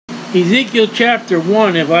Ezekiel chapter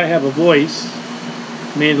 1, if I have a voice,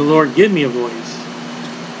 may the Lord give me a voice.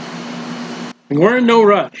 And we're in no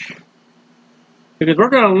rush, because we're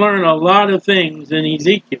going to learn a lot of things in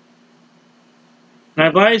Ezekiel. And I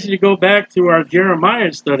advise you to go back to our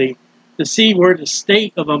Jeremiah study to see where the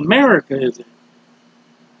state of America is in.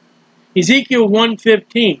 Ezekiel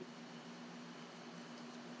 1:15.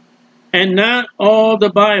 And not all the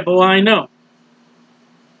Bible I know.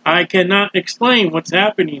 I cannot explain what's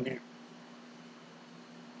happening here.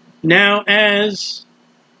 Now, as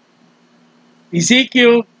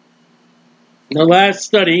Ezekiel, the last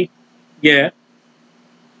study,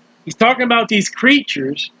 he's talking about these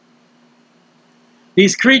creatures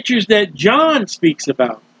that John speaks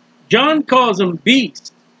about. John calls them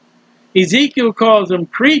beasts. Ezekiel calls them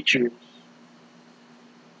creatures.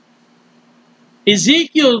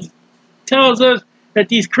 Ezekiel tells us that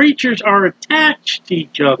these creatures are attached to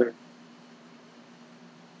each other.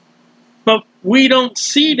 But we don't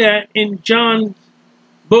see that in John's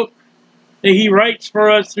book that he writes for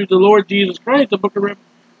us through the Lord Jesus Christ, the book of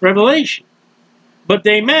Revelation. But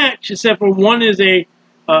they match, except for one is a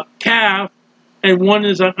calf and one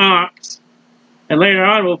is an ox. And later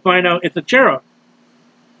on we'll find out it's a cherub.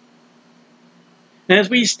 As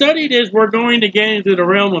we study this, we're going to get into the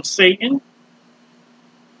realm of Satan.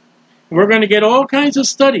 We're going to get all kinds of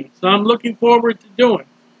studies. So I'm looking forward to doing.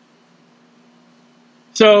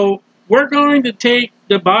 So we're going to take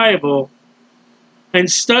the Bible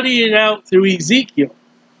and study it out through Ezekiel.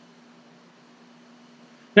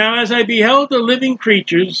 Now, as I beheld the living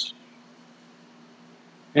creatures,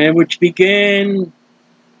 and which began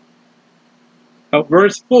at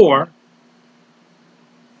verse 4,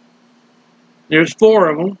 there's 4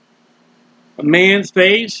 of them. A man's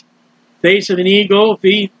face, face of an eagle,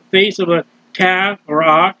 face of a calf or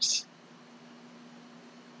ox,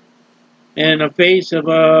 and a face of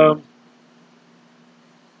a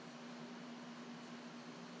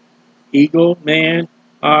eagle, man,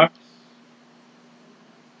 ox.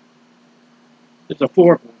 There's a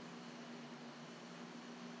 4th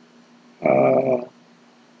one.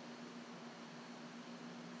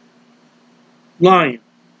 Lion.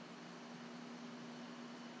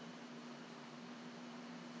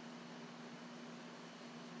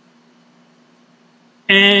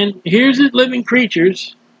 And here's the living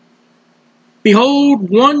creatures. Behold,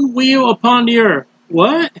 one wheel upon the earth.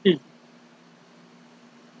 What?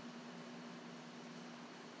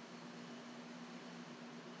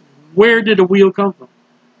 Where did the wheel come from?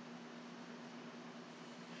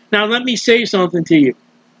 Now let me say something to you.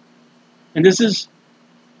 And this is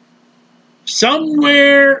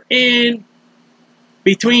somewhere in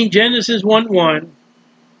between Genesis 1:1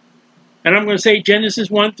 and I'm going to say Genesis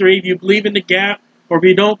 1:3 if you believe in the gap or if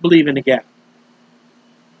you don't believe in the gap.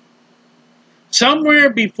 Somewhere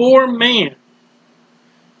before man,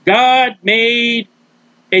 God made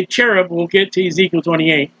a cherub. We'll get to Ezekiel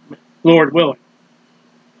 28, Lord willing.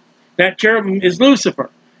 That cherub is Lucifer.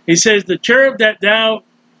 He says, the cherub that thou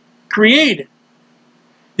created.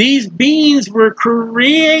 These beings were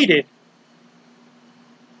created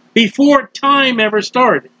before time ever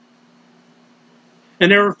started. And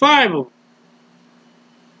there were 5 of them.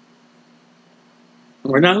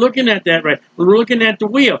 We're not looking at that right. We're looking at the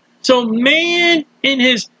wheel. So man, in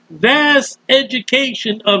his vast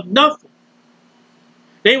education of nothing,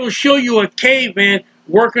 they will show you a caveman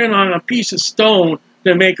working on a piece of stone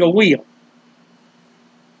to make a wheel.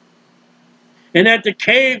 And that the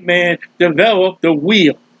caveman developed the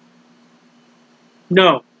wheel.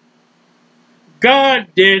 No. God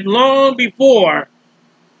did long before,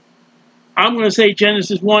 I'm going to say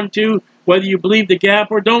Genesis 1:2, whether you believe the gap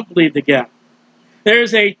or don't believe the gap.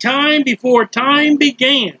 There's a time before time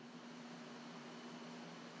began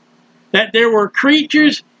that there were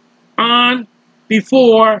creatures on,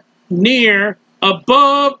 before, near,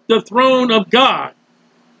 above the throne of God.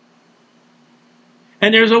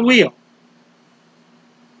 And there's a wheel.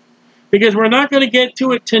 Because we're not going to get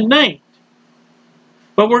to it tonight.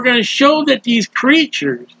 But we're going to show that these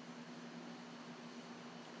creatures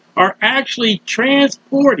are actually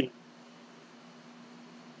transporting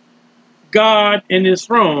God and his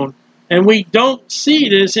throne. And we don't see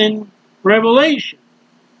this in Revelation.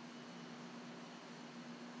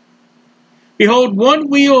 Behold, one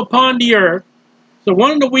wheel upon the earth. So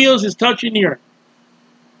one of the wheels is touching the earth.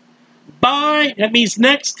 By, that means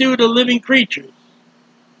next to the living creatures.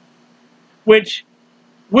 Which,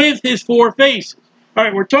 with his 4 faces. All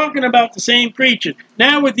right, we're talking about the same creature.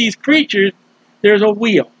 Now with these creatures, there's a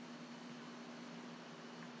wheel.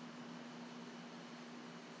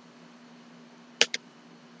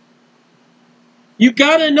 You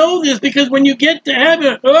got to know this, because when you get to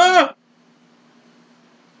heaven, how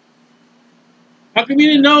come you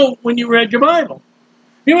didn't know when you read your Bible?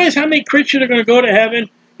 You realize how many Christians are going to go to heaven?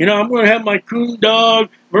 You know, I'm going to have my coon dog.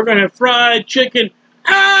 We're going to have fried chicken.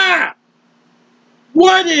 Ah!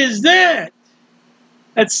 What is that?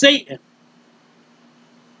 That's Satan.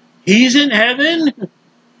 He's in heaven?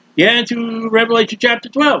 Yeah, into Revelation chapter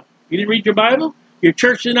 12. You didn't read your Bible? Your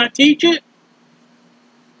church did not teach it?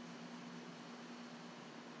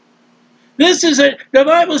 This is the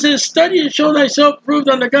Bible says, study and show thyself approved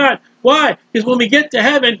unto God. Why? Because when we get to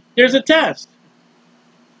heaven, there's a test.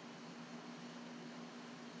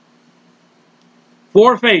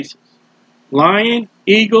 4 faces. Lion,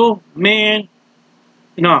 eagle, man,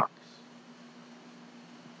 and ox.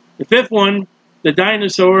 The 5th one, the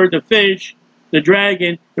dinosaur, the fish, the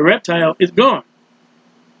dragon, the reptile, is gone.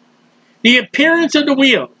 The appearance of the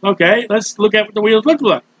wheels. Okay, let's look at what the wheels look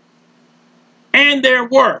like. And their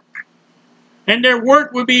work. And their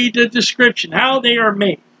work would be the description, how they are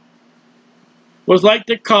made. Was like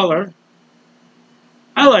the color.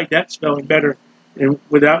 I like that spelling better than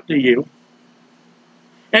without the U.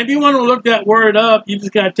 And if you want to look that word up, you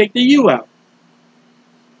just got to take the U out.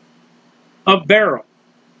 A barrel.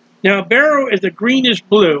 Now, a barrel is a greenish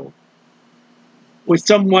blue with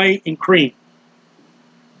some white and cream.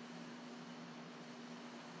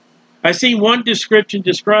 I see one description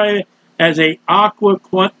describe it as a aqua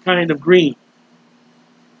kind of green.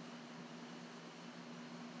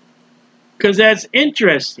 Because that's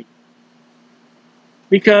interesting.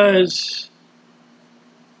 Because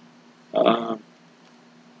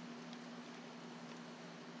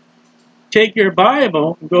take your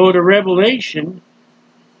Bible, go to Revelation,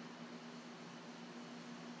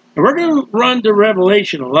 and we're going to run to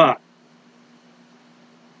Revelation a lot.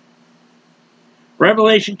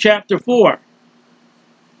 Revelation chapter 4.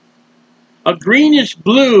 A greenish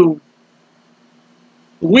blue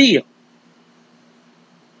wheel.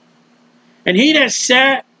 And he that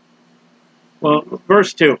sat, well,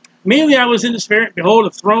 verse 2. Immediately I was in the Spirit, behold, a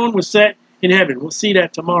throne was set in heaven. We'll see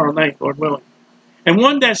that tomorrow night, Lord willing. And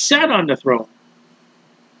one that sat on the throne.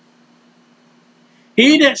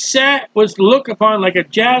 He that sat was looked upon like a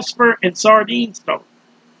jasper and sardine stone.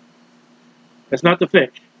 That's not the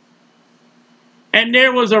fish. And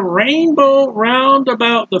there was a rainbow round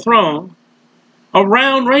about the throne, a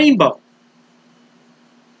round rainbow.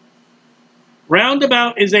 Round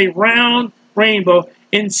about is a round rainbow,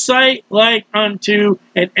 in sight like unto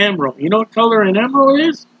an emerald. You know what color an emerald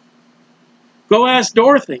is? Go ask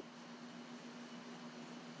Dorothy.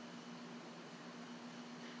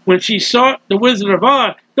 When she sought the Wizard of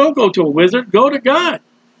Oz, don't go to a wizard, go to God.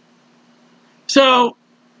 So,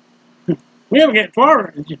 we haven't get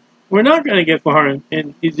far. We're not going to get far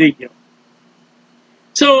in Ezekiel.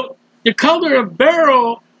 So, the color of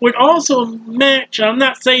beryl would also match, I'm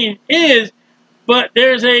not saying is, but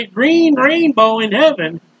there's a green rainbow in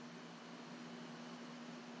heaven.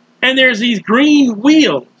 And there's these green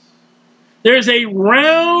wheels. There's a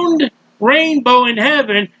round rainbow in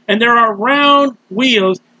heaven, and there are round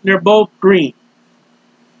wheels, and they're both green.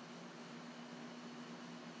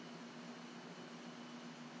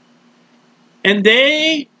 And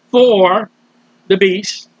they, for the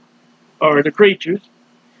beasts, or the creatures,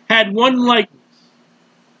 had one likeness.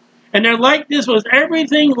 And their likeness was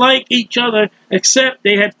everything like each other, except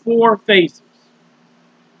they had 4 faces.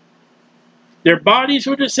 Their bodies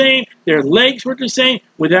were the same, their legs were the same,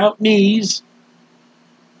 without knees.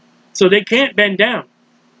 So they can't bend down.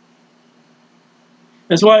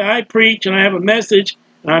 That's why I preach and I have a message,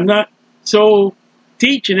 and I'm not so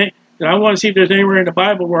teaching it that I want to see if there's anywhere in the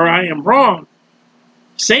Bible where I am wrong.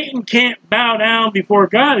 Satan can't bow down before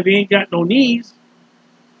God if he ain't got no knees.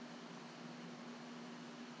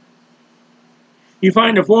 You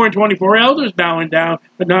find the 4 and 24 elders bowing down,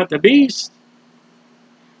 but not the beast.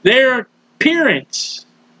 Their appearance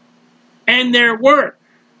and their work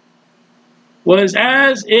was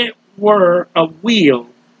as it were a wheel.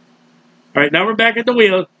 All right, now we're back at the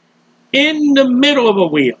wheel. In the middle of a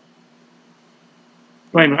wheel.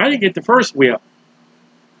 Wait a minute, I didn't get the first wheel.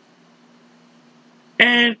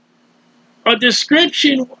 And a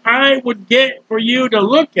description I would get for you to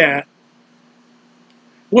look at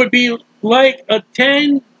would be like a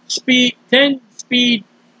 10-speed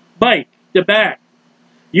bike, the back.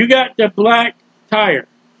 You got the black tire.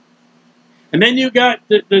 And then you got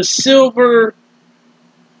the silver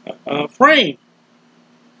frame.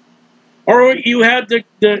 Or you have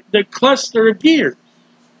the cluster of gears.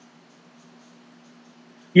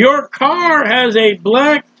 Your car has a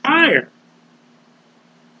black tire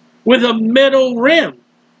with a metal rim.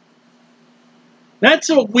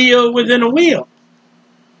 That's a wheel within a wheel.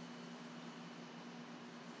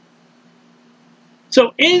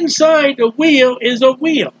 So inside the wheel is a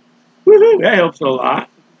wheel. Woohoo, that helps a lot.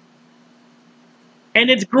 And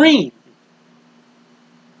it's green.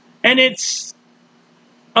 And it's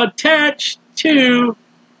attached to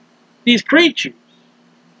these creatures.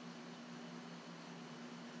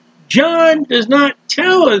 John does not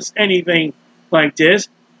tell us anything like this.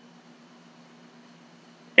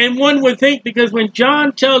 And one would think, because when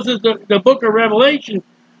John tells us the book of Revelation,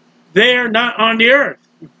 they're not on the earth.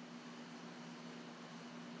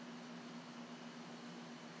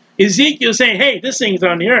 Ezekiel saying, hey, this thing's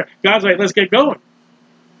on the earth. God's like, let's get going.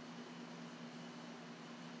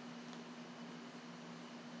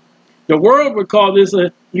 The world would call this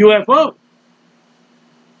a UFO.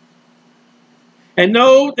 And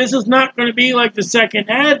no, this is not going to be like the second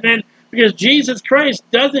advent, because Jesus Christ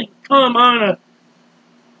doesn't come on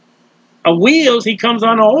a wheels, he comes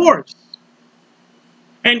on a horse.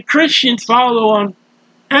 And Christians follow on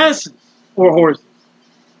asses or horses.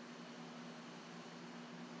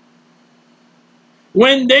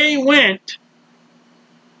 When they went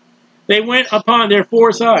upon their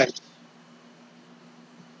four sides.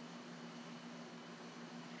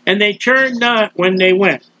 And they turned not when they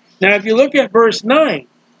went. Now, if you look at verse 9,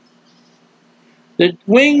 the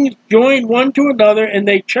wings joined one to another, and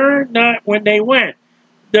they turned not when they went.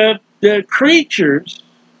 The creatures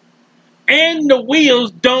and the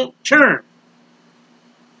wheels don't turn.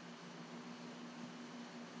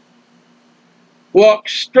 Walk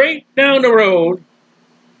straight down the road,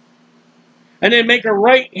 and then make a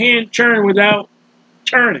right-hand turn without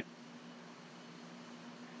turning.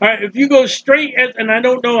 All right, if you go straight, and I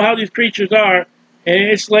don't know how these creatures are, and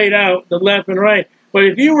it's laid out, the left and right, but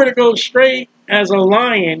if you were to go straight as a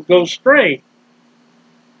lion, go straight,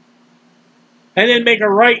 and then make a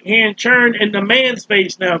right-hand turn, and the man's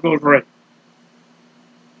face now goes right.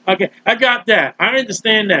 Okay, I got that. I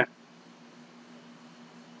understand that.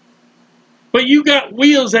 But you got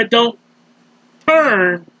wheels that don't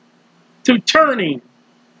turn to turning.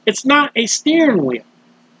 It's not a steering wheel.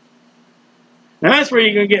 Now that's where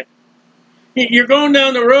you're going to get. You're going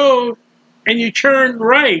down the road and you turn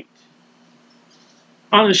right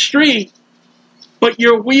on the street, but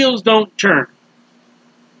your wheels don't turn.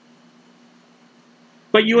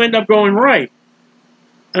 But you end up going right.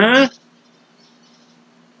 Huh?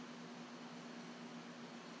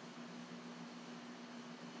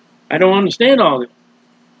 I don't understand all this.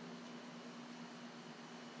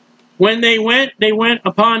 When they went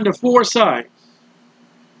upon the four sides.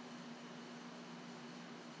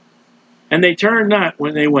 And they turned not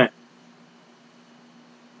when they went.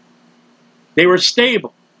 They were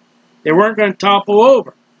stable. They weren't going to topple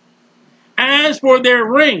over. As for their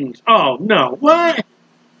rings, oh no, what?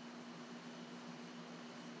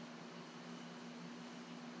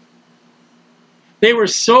 They were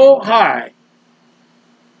so high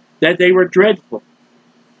that they were dreadful.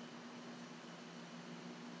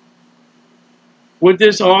 Would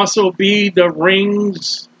this also be the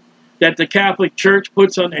rings that the Catholic Church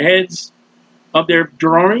puts on the heads of their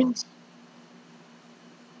drawings?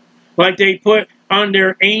 Like they put on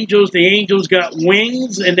their angels, the angels got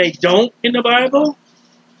wings and they don't in the Bible?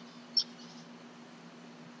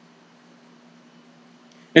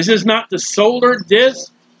 Is this not the solar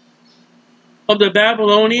disk of the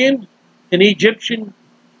Babylonian and Egyptian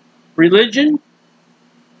religion?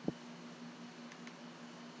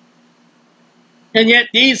 And yet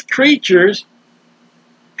these creatures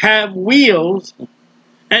have wheels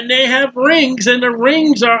and they have rings, and the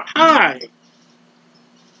rings are high.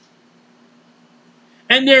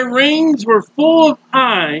 And their rings were full of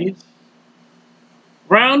eyes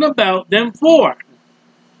round about them four.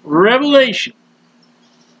 Revelation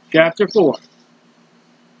chapter 4.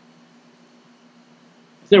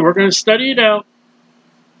 So we're going to study it out.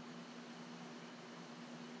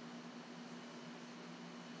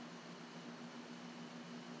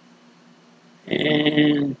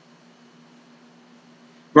 And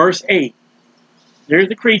verse 8. There's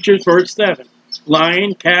the creatures, verse 7.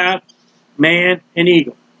 Lion, calf, man, and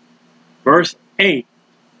eagle. Verse 8.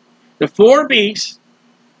 The four beasts,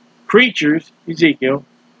 creatures, Ezekiel,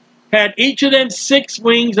 had each of them 6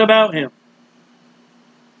 wings about him.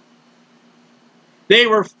 They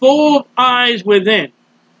were full of eyes within.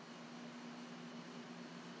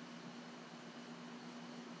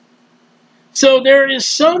 So there is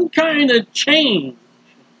some kind of change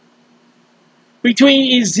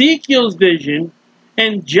between Ezekiel's vision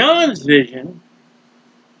and John's vision.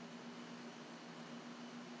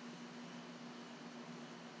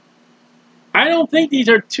 I don't think these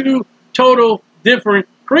are two total different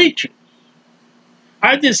creatures.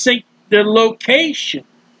 I just think the location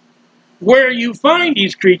where you find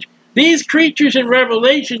these creatures. These creatures in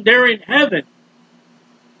Revelation, they're in heaven.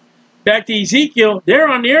 Back to Ezekiel, they're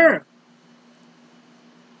on the earth.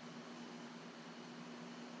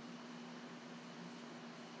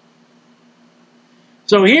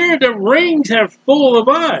 So here the rings have full of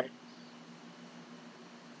eyes.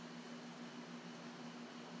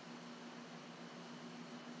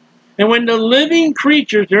 And when the living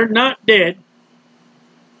creatures, they're not dead,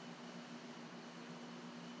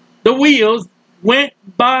 the wheels went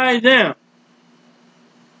by them.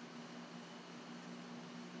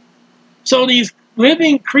 So these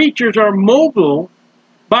living creatures are mobile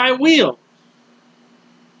by wheels.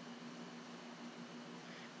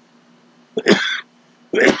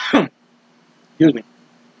 Excuse me.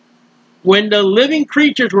 When the living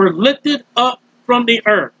creatures were lifted up from the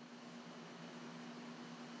earth,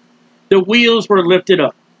 the wheels were lifted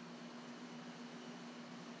up.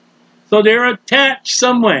 So they're attached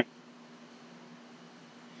some way.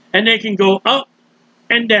 And they can go up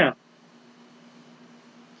and down.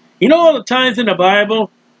 You know all the times in the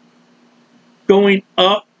Bible going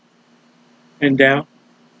up and down?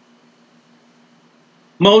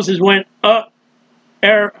 Moses went up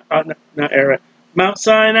Mount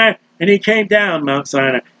Sinai, and he came down Mount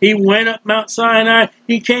Sinai. He went up Mount Sinai,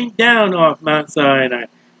 he came down off Mount Sinai.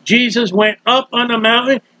 Jesus went up on a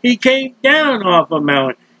mountain, he came down off a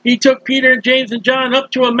mountain. He took Peter, James, and John up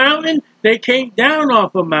to a mountain, they came down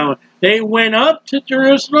off a mountain. They went up to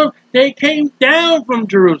Jerusalem, they came down from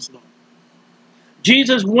Jerusalem.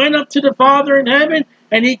 Jesus went up to the Father in heaven,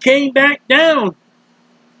 and he came back down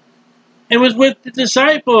and was with the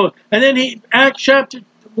disciples. And then Acts chapter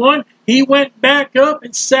 1, he went back up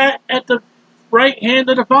and sat at the right hand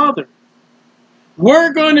of the Father.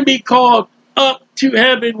 We're going to be called up to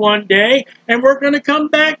heaven one day, and we're going to come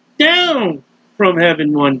back down from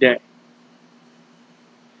heaven one day.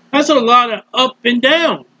 That's a lot of up and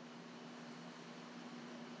down.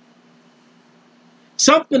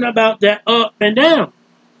 Something about that up and down.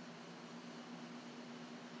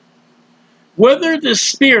 Whether the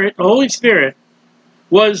Spirit, the Holy Spirit,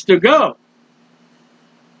 was to go,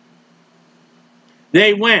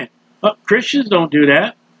 they went. Christians don't do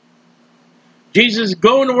that. Jesus,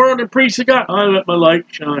 go in the world and preach to God. I let my light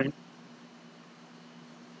shine.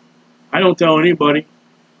 I don't tell anybody.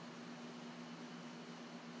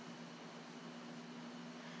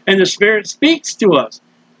 And the Spirit speaks to us.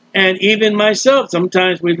 And even myself,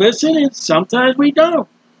 sometimes we listen and sometimes we don't.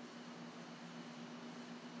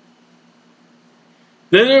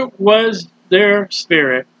 There was their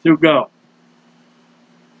spirit to go.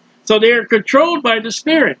 So they are controlled by the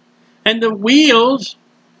Spirit. And the wheels,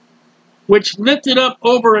 which lifted up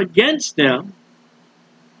over against them,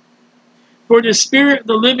 for the spirit of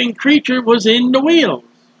the living creature was in the wheels.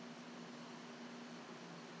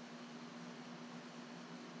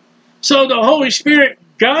 So the Holy Spirit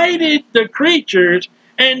guided the creatures,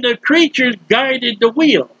 and the creatures guided the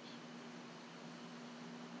wheels.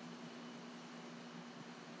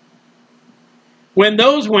 When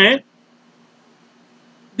those went,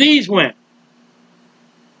 these went.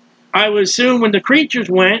 I would assume when the creatures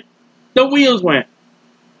went, the wheels went.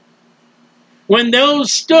 When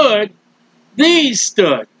those stood, these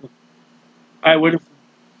stood. The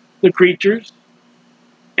creatures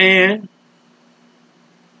and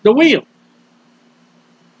the wheel.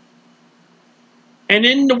 And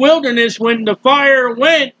in the wilderness, when the fire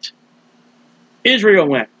went, Israel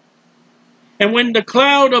went. And when the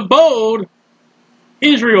cloud abode,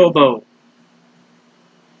 Israel abode.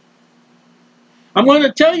 I'm going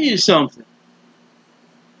to tell you something.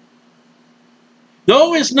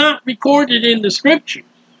 Though it's not recorded in the scriptures,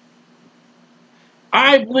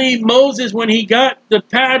 I believe Moses, when he got the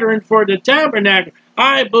pattern for the tabernacle,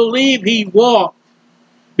 I believe he walked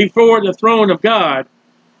before the throne of God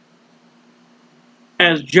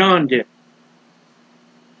as John did.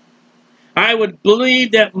 I would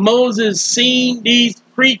believe that Moses seen these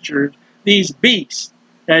creatures, these beasts,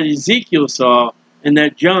 that Ezekiel saw and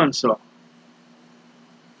that John saw.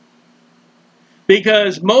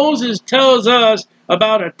 Because Moses tells us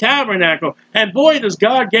about a tabernacle, and boy, does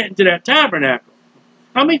God get into that tabernacle.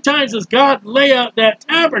 How many times does God lay out that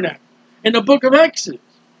tabernacle in the book of Exodus?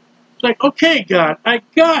 It's like, okay, God, I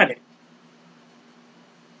got it.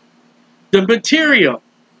 The material,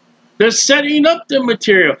 the setting up the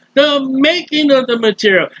material, the making of the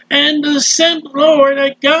material, and the sent Lord,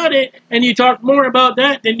 I got it. And you talk more about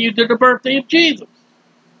that than you did the birthday of Jesus.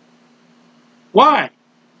 Why?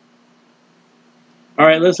 All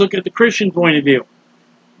right, let's look at the Christian point of view.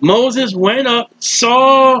 Moses went up,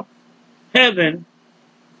 saw heaven,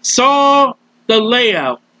 saw the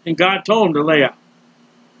layout, and God told him to lay out.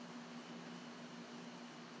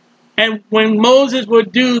 And when Moses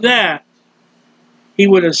would do that, he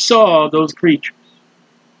would have saw those creatures.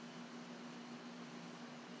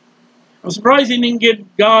 I'm surprised he didn't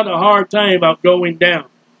give God a hard time about going down.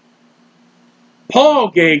 Paul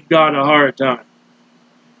gave God a hard time.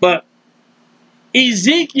 But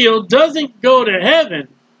Ezekiel doesn't go to heaven.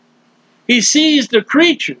 He sees the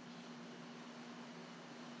creatures.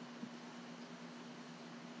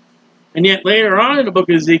 And yet later on in the book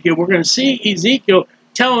of Ezekiel, we're going to see Ezekiel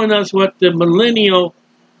telling us what the millennial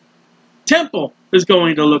temple is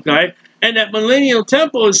going to look like. And that millennial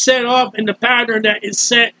temple is set off in the pattern that is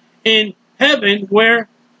set in heaven where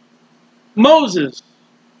Moses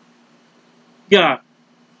got.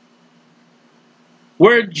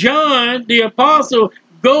 Where John the apostle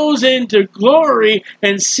goes into glory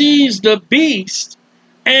and sees the beast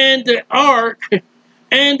and the ark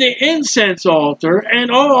and the incense altar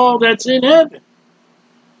and all that's in heaven.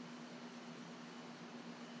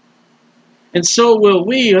 And so will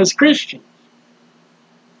we as Christians.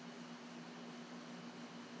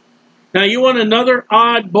 Now, you want another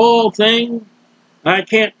oddball thing I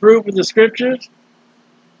can't prove with the scriptures?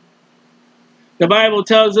 The Bible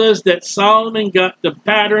tells us that Solomon got the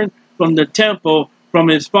pattern from the temple from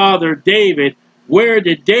his father David. Where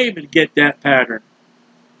did David get that pattern?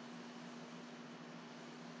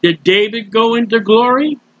 Did David go into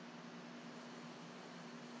glory?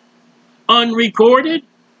 Unrecorded?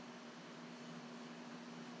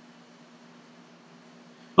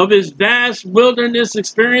 Of his vast wilderness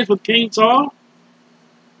experience with King Saul?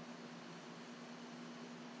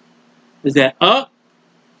 Is that up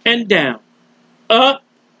and down? Up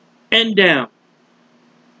and down.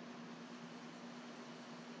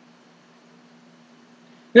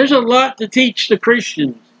 There's a lot to teach the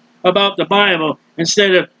Christians about the Bible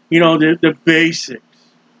instead of, the basics.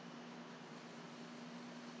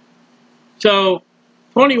 So,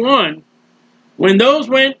 21, when those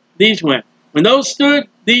went, these went. When those stood,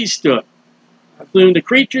 these stood, including the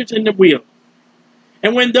creatures and the wheels.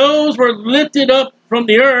 And when those were lifted up from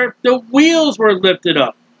the earth, the wheels were lifted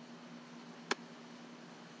up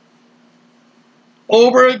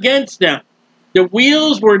over against them. The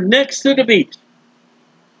wheels were next to the beast.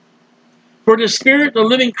 For the spirit, the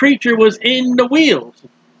living creature, was in the wheels.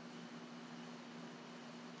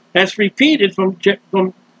 That's repeated from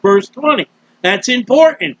verse 20. That's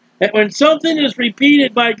important. That when something is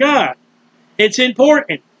repeated by God, it's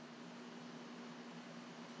important.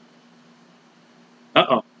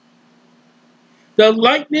 Uh-oh. The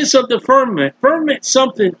likeness of the firmament. Firmament,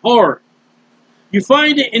 something hard. You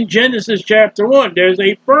find it in Genesis chapter 1. There's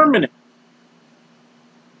a firmament.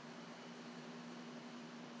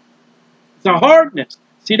 It's a hardness.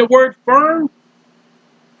 See the word firm?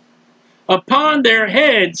 Upon their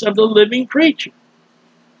heads of the living creature.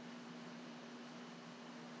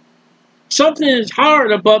 Something is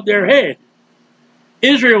hard above their head.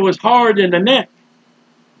 Israel was hard in the neck.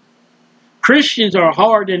 Christians are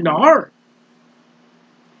hard in the heart.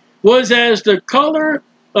 Was as the color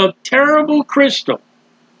of terrible crystal.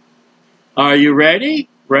 Are you ready?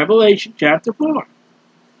 Revelation chapter 4.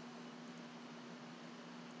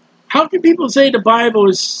 How can people say the Bible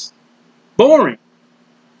is boring?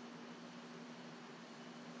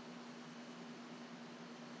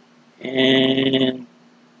 And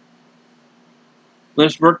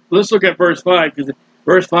let's look at verse 5, because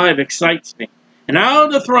verse 5 excites me. And out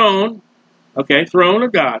of the throne, throne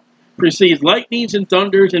of God, proceeds lightnings and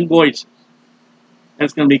thunders and voices.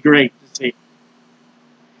 That's going to be great to see.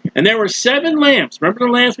 And there were 7 lamps. Remember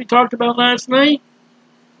the lamps we talked about last night?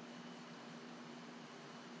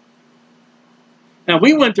 Now,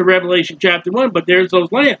 we went to Revelation chapter 1, but there's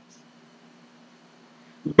those lamps.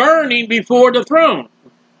 Burning before the throne.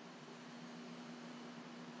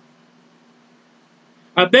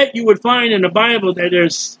 I bet you would find in the Bible that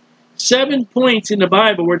there's 7 points in the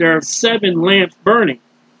Bible where there are 7 lamps burning.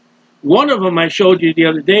 One of them I showed you the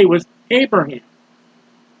other day was Abraham.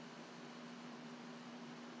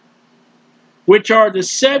 Which are the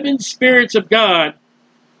 7 spirits of God.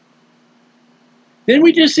 Didn't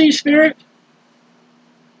we just see spirit?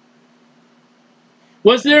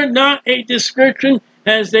 Was there not a description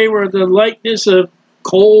as they were the likeness of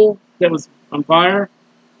coal that was on fire?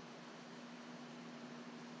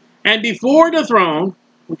 And before the throne,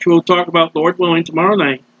 which we'll talk about, Lord willing, tomorrow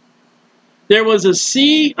night, there was a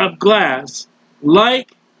sea of glass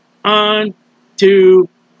like unto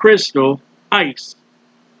crystal ice.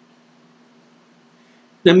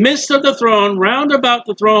 The midst of the throne, round about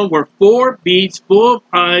the throne, were 4 beasts full of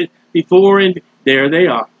eyes before, and there they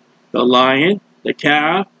are. The lion, the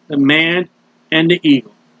calf, the man, and the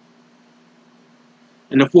eagle.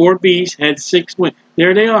 And the 4 beasts had 6 wings.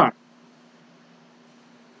 There they are.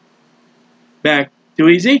 back to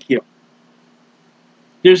Ezekiel.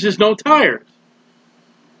 There's just no tires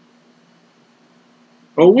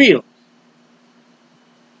or wheels.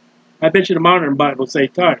 I bet you the modern Bible say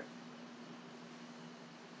tires.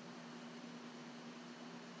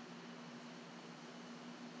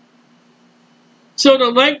 So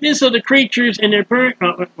the likeness of the creatures and their parent.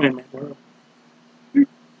 Oh, wait a minute.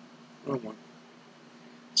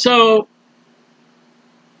 So,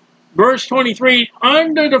 verse 23,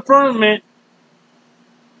 under the firmament.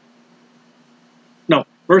 No,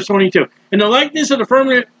 verse 22. And the likeness of the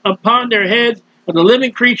firmament upon their heads of the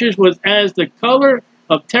living creatures was as the color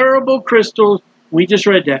of terrible crystals. We just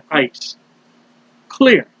read that. Ice.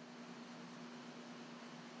 Clear.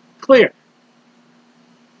 Clear.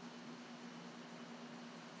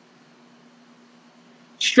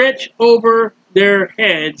 Stretch over their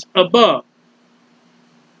heads above.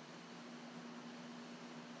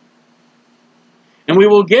 And we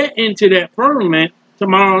will get into that firmament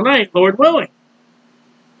tomorrow night, Lord willing.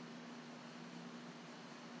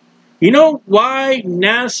 You know why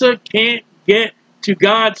NASA can't get to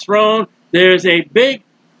God's throne? There's a big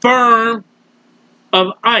firm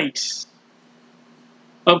of ice,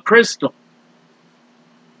 of crystal.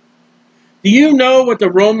 Do you know what the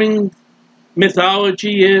Roman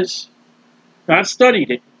mythology is? I studied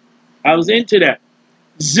it. I was into that.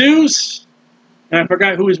 Zeus, and I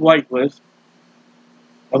forgot who his wife was,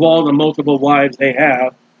 of all the multiple wives they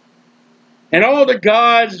have, and all the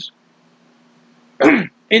gods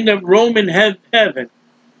in the Roman heaven.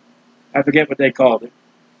 I forget what they called it.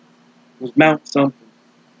 It was Mount something.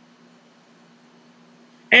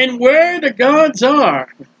 And where the gods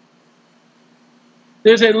are,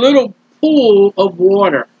 there's a little pool of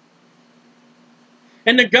water.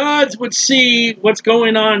 And the gods would see what's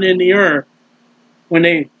going on in the earth when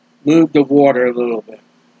they moved the water a little bit.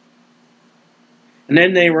 And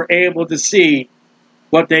then they were able to see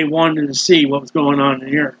what they wanted to see, what was going on in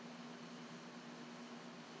the earth.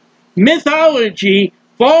 Mythology,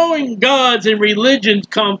 fallen gods, and religions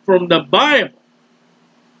come from the Bible.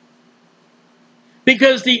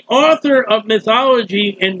 Because the author of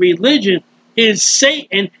mythology and religion is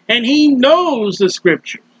Satan, and he knows the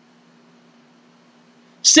scriptures.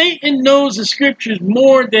 Satan knows the scriptures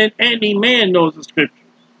more than any man knows the scriptures.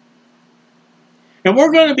 And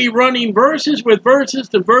we're going to be running verses with verses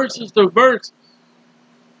to verses to verses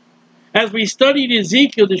as we studied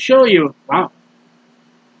Ezekiel to show you, wow.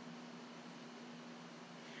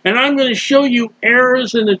 And I'm going to show you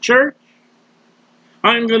errors in the church.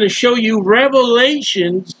 I'm going to show you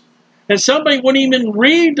revelations that somebody wouldn't even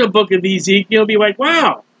read the book of Ezekiel and be like,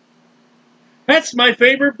 wow, that's my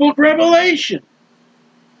favorite book, Revelation.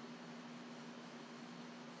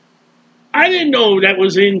 I didn't know that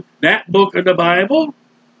was in that book of the Bible.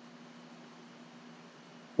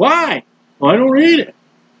 Why? Well, I don't read it.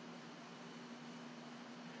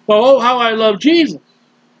 Well, oh, how I love Jesus.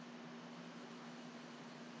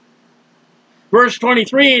 Verse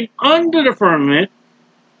 23, and under the firmament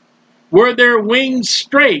were their wings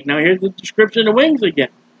straight. Now here's the description of wings again.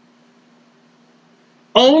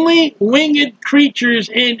 Only winged creatures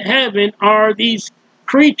in heaven are these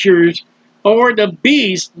creatures, or the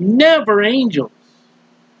beast, never angels.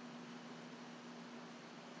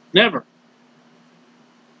 Never.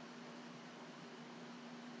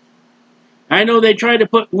 I know they try to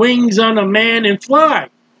put wings on a man and fly.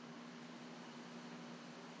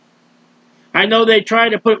 I know they try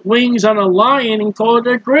to put wings on a lion and call it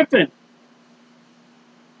a griffin.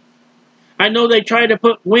 I know they try to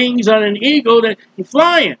put wings on an eagle that is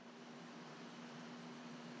flying.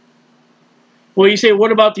 Well, you say,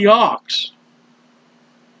 what about the ox?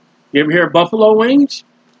 You ever hear of buffalo wings?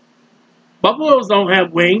 Buffaloes don't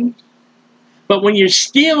have wings. But when you're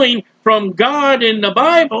stealing from God in the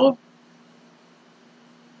Bible,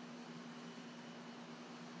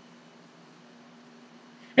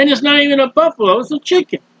 and it's not even a buffalo, it's a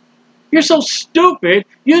chicken. You're so stupid,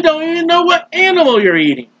 you don't even know what animal you're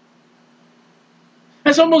eating.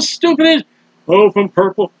 That's almost stupid as, oh, from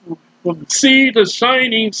sea to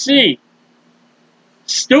shining sea.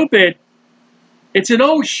 Stupid. It's an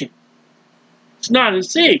ocean. It's not a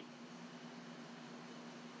sea.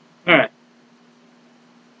 All right.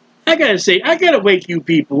 I gotta wake you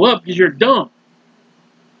people up because you're dumb.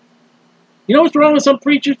 You know what's wrong with some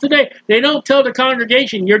preachers today? They don't tell the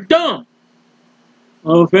congregation, you're dumb.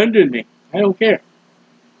 Oh, offended me. I don't care.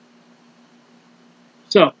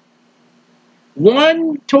 So,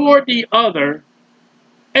 one toward the other,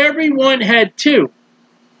 everyone had two,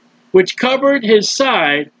 which covered his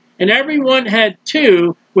side, and everyone had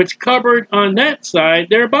two, which covered on that side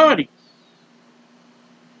their body.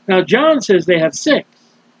 Now, John says they have six.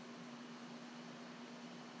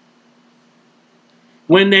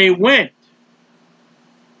 when they went.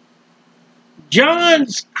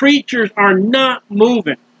 John's creatures are not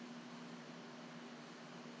moving.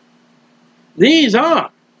 These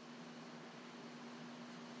are.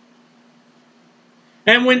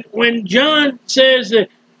 And when John says that,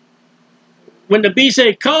 when the beast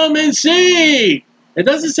say, come and see, it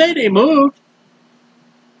doesn't say they moved.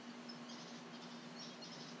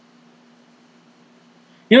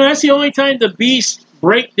 You know, that's the only time the beasts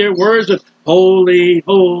break their words of holy,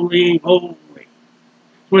 holy, holy.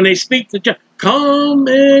 When they speak to John, come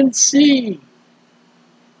and see.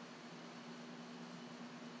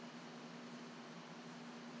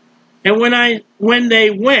 And when they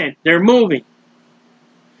went, they're moving.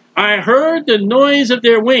 I heard the noise of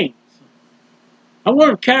their wings. I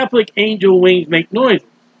wonder if Catholic angel wings make noises.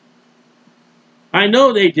 I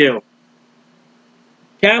know they do.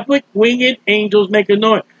 Catholic winged angels make a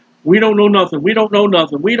noise. We don't know nothing. We don't know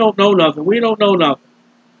nothing. We don't know nothing. We don't know nothing.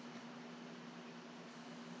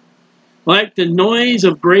 Like the noise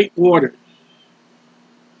of great waters.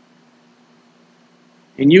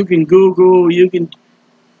 And you can Google,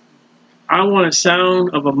 I want a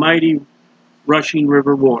sound of a mighty rushing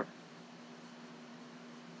river water.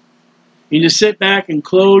 You just sit back and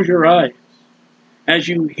close your eyes as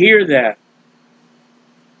you hear that.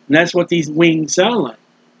 And that's what these wings sound like.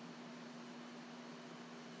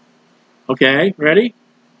 Okay, ready?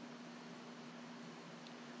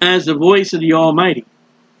 As the voice of the Almighty,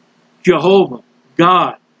 Jehovah,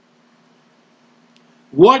 God.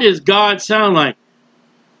 What does God sound like?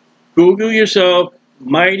 Google yourself,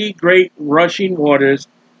 mighty great rushing waters.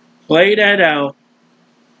 Play that out,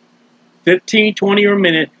 15, 20 or a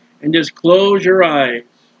minute, and just close your eyes.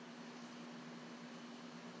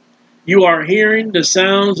 You are hearing the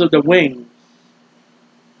sounds of the wings.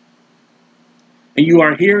 And you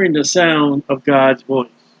are hearing the sound of God's voice.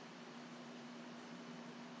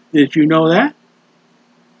 Did you know that?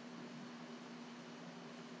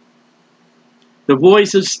 The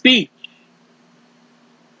voice of speech.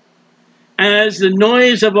 As the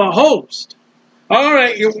noise of a host. All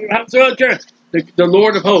right, the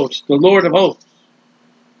Lord of hosts. The Lord of hosts.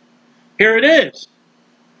 Here it is.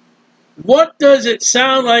 What does it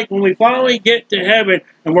sound like when we finally get to heaven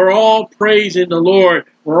and we're all praising the Lord?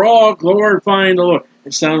 We're all glorifying the Lord.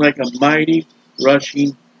 It sounds like a mighty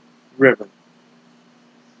rushing river.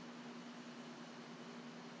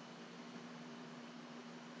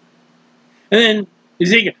 And then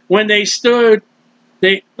Ezekiel, when they stood, oh,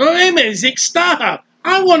 wait a minute, Ezekiel, stop.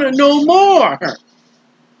 I want to know more.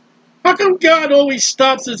 How come God always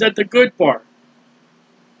stops us at the good part?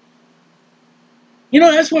 You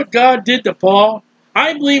know, that's what God did to Paul.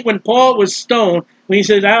 I believe when Paul was stoned, when he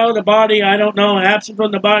said, out of the body, I don't know, absent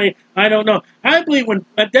from the body, I don't know. I believe when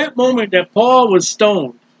at that moment that Paul was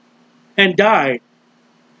stoned and died,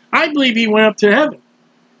 I believe he went up to heaven.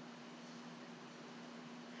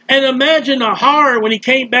 And imagine the horror when he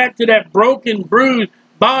came back to that broken, bruised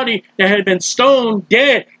body that had been stoned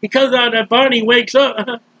dead. He comes out of that body, wakes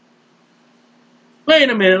up. Wait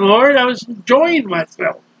a minute, Lord, I was enjoying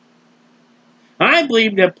myself. I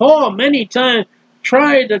believe that Paul many times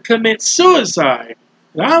tried to commit suicide.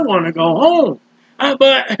 I want to go home.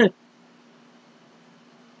 But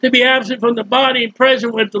to be absent from the body and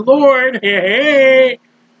present with the Lord, hey,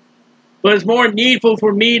 but it's more needful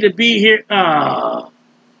for me to be here.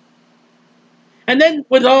 And then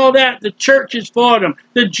with all that, the churches fought him.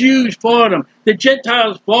 The Jews fought him. The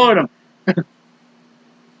Gentiles fought him.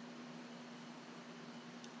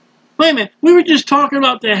 Wait a minute, we were just talking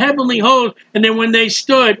about the heavenly host, and then when they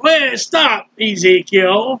stood, wait, stop,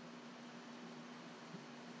 Ezekiel.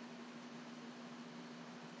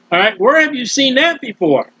 All right, where have you seen that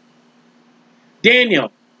before?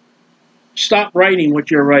 Daniel, stop writing what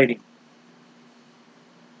you're writing.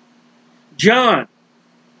 John,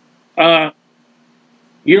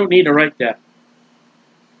 you don't need to write that.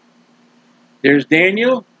 There's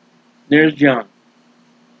Daniel, there's John.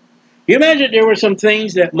 You imagine there were some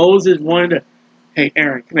things that Moses wanted to, hey,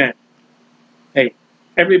 Aaron, come on. Hey,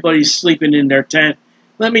 everybody's sleeping in their tent.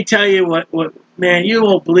 Let me tell you what man, you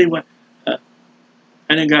won't believe what. And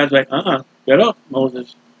then God's like, get up,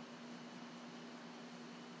 Moses.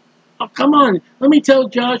 Oh, come on. Let me tell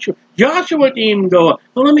Joshua. Joshua didn't even go up.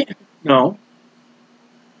 Well, no.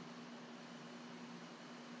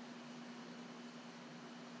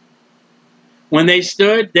 When they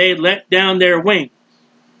stood, they let down their wings.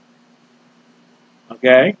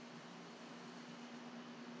 Okay?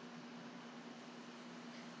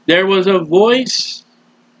 There was a voice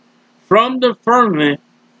from the firmament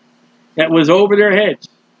that was over their heads.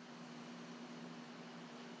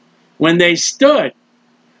 When they stood,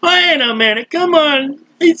 wait a minute, come on.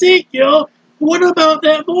 Ezekiel, what about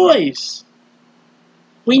that voice?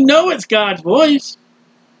 We know it's God's voice.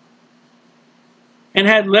 And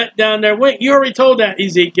had let down their wing. You already told that,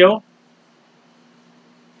 Ezekiel.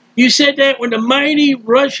 You said that when the mighty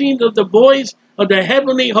rushing of the voice of the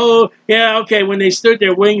heavenly host, yeah, okay, when they stood,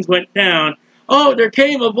 their wings went down. Oh, there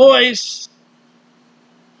came a voice.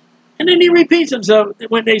 And then he repeats himself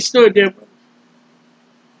when they stood there.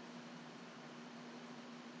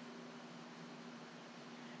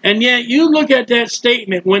 And yet you look at that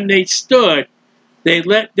statement, when they stood, they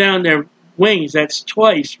let down their wings. That's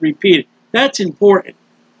twice repeated. That's important.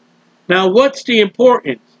 Now, what's the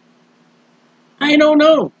importance? I don't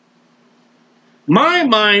know. My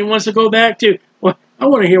mind wants to go back to, well, I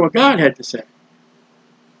want to hear what God had to say.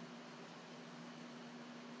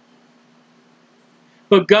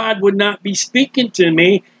 But God would not be speaking to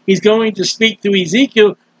me. He's going to speak to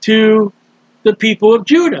Ezekiel, to the people of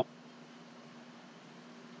Judah.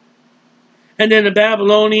 And then the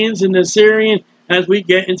Babylonians and the Assyrians as we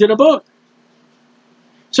get into the book.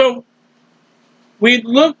 So we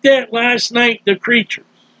looked at last night the creatures.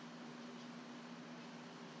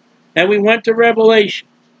 And we went to Revelation.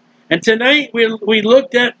 And tonight we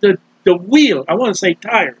looked at the wheel. I want to say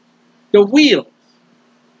tires. The wheel.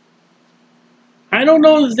 I don't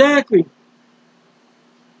know exactly.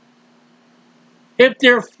 If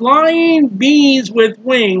they're flying beings with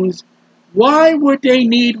wings, why would they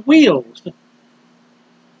need wheels?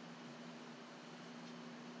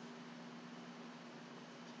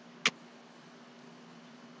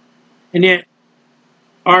 And yet,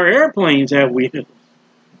 our airplanes have wheels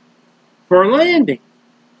for landing.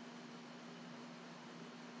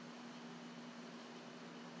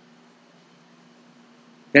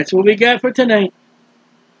 That's what we got for tonight.